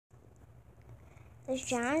This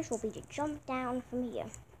challenge will be to jump down from here.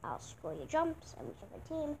 I'll score your jumps, and whichever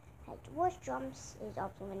team has the worst jumps is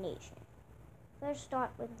off elimination. Let's start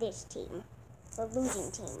with this team, the losing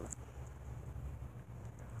team.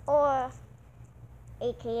 Or,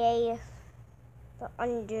 aka, the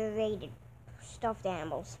underrated stuffed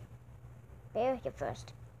animals. Bear, you're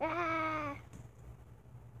first. Ah!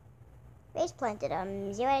 Base planted,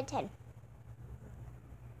 0 out of 10.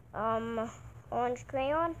 Orange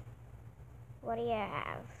crayon? What do you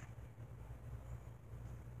have?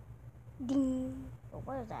 Ding! Well,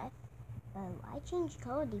 what is that? I change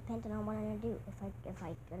color depending on what I'm gonna do. If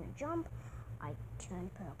I gonna jump, I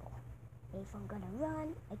turn purple. If I'm gonna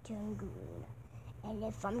run, I turn green. And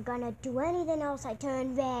if I'm gonna do anything else, I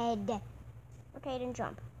turn red. Okay, then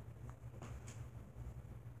jump.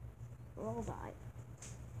 Roll die.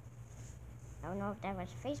 I don't know if that was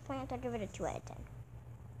a face plant. I'll give it a 2 out of 10.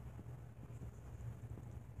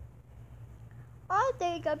 I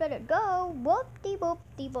think I better go.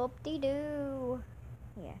 Whoop-de-whoop-de-whoop-de-doo.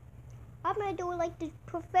 Yeah. I'm gonna do it like the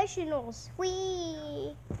professionals.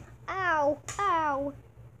 Whee! Ow! Ow!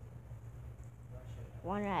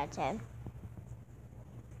 1 out of 10.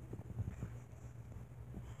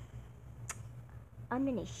 I'm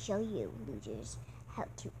gonna show you, losers, how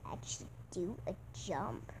to actually do a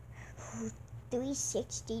jump.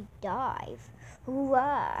 360 dive.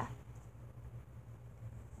 Hoorah!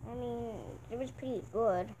 I mean, it was pretty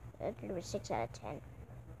good. It was 6 out of 10.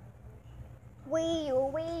 Wee,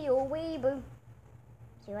 boo.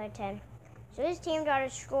 2 out of 10. So this team got a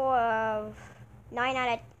score of 9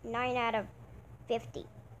 out of 50.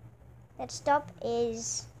 Next up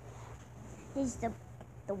is the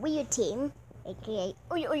weird team, aka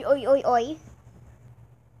oi oi oi oi oi.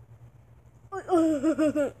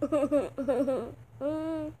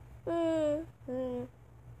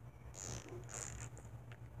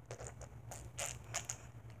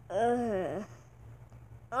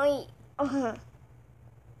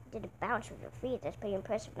 Did a bounce with your feet. That's pretty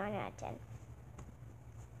impressive. 9 out of 10.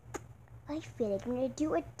 I feel like I'm gonna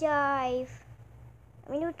do a dive. I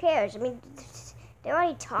mean, who cares? I mean, they're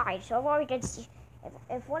already tied, so I've already got.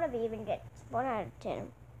 If one of you even gets 1 out of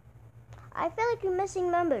 10, I feel like you're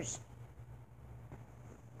missing members.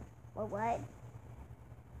 Well, what?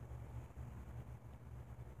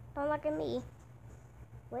 Don't look at me.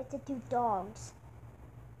 Where's the 2 dogs?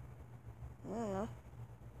 I don't know.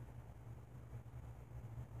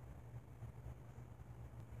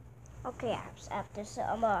 Okay, after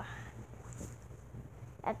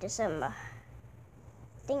some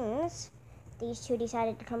things, these 2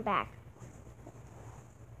 decided to come back.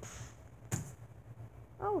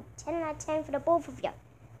 Oh, 10 out of 10 for the both of you.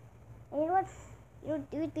 And you know what? I'm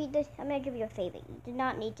gonna give you a favor. You did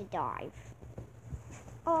not need to dive.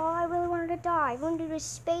 Oh, I really wanted to dive. I want to do the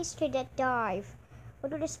space cadet dive. We'll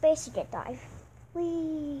do the space cadet dive.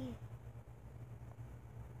 Whee!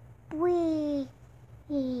 Whee!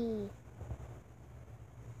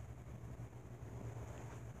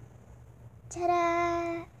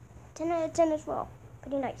 Ta-da! 10 out of 10 as well.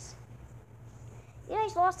 Pretty nice. You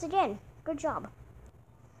guys lost again. Good job.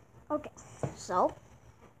 Okay, so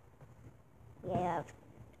we have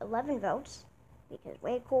 11 votes because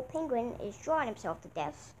Way Cool Penguin is drawing himself to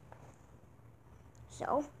death.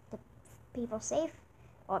 So the people safe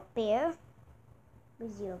are Bear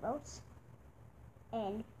with 0 votes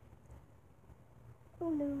and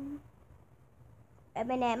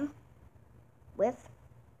Eminem with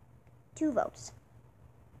 2 votes.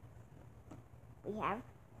 We have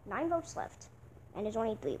 9 votes left, and there's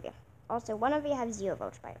only 3 of you. Also, one of you has 0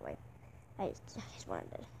 votes, by the way. I just wanted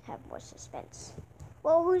to have more suspense.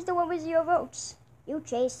 Well, who's the one with 0 votes? You,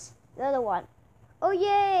 Chase. You're the one. Oh,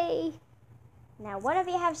 yay! Now, one of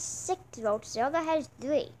you has 6 votes, the other has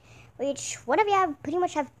 3. Which, one of you pretty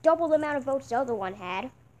much have double the amount of votes the other one had,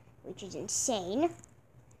 which is insane.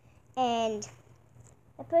 And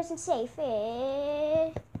the person safe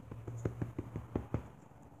is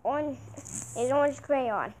Orange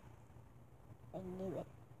Crayon. I knew it.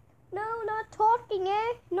 No, not talking,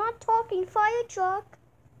 Not talking. Fire truck.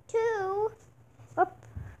 2. Up.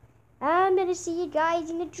 I'm gonna see you guys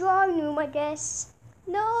in the drawing room, I guess.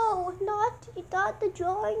 No, not the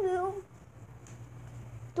drawing room.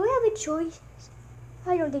 Do I have a choice?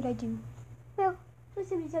 I don't think I do. Well, let's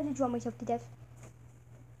see if I can draw myself to death.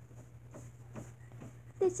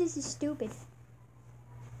 This is stupid.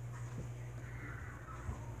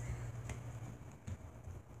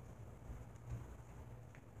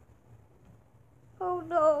 Oh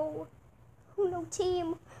no. Oh no,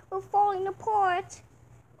 team. We're falling apart.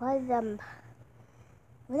 Well,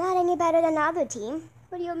 we're not any better than the other team.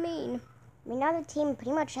 What do you mean? I mean, the other team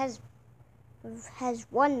pretty much has has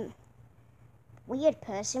one weird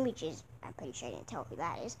person, which is, I'm pretty sure I didn't tell who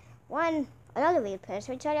that is. Another weird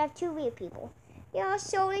person, which I have two weird people. Yeah,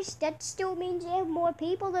 so that still means they have more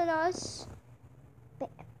people than us. But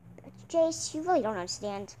Jace, you really don't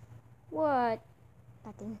understand. What?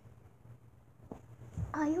 Nothing.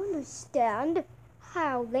 I understand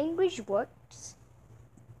how language works.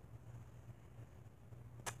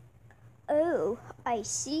 Oh, I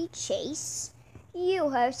see, Chase. You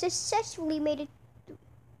have successfully made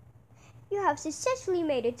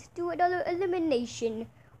it through another elimination.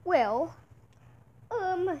 Well,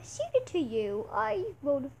 secret to you, I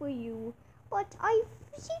voted for you, but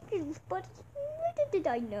little did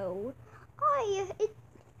I know, I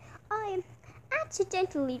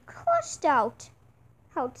accidentally crossed out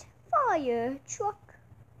fire truck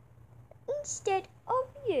instead of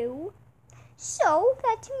you. So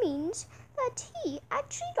that means that he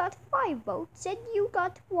actually got 5 votes and you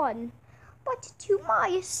got 1. But to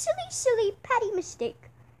my silly petty mistake,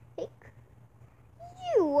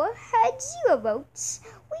 you had 0 votes,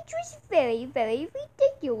 which was very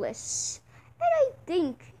ridiculous. And I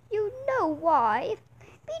think you know why.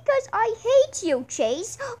 Because I hate you,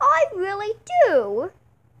 Chase. I really do.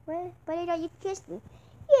 Well, but I thought you kissed me.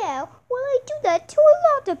 Yeah, well, I do that to a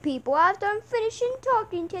lot of people after I'm finishing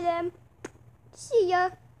talking to them. See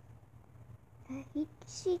ya.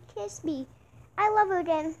 She kissed me. I love her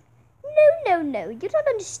again. No, you don't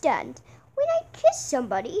understand. When I kiss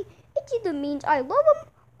somebody, it either means I love them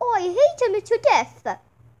or I hate them to death.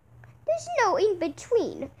 There's no in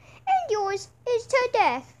between. And yours is to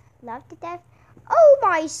death. Love to death? Oh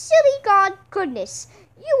my silly god goodness.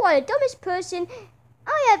 You are the dumbest person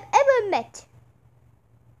I have ever met.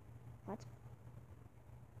 What?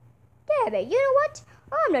 Damn it, you know what?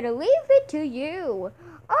 I'm gonna leave it to you.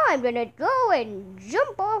 I'm gonna go and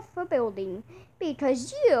jump off a building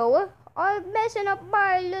because you are messing up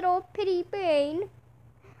my little pity brain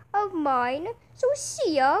of mine. So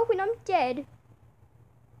see ya when I'm dead.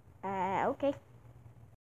 Okay.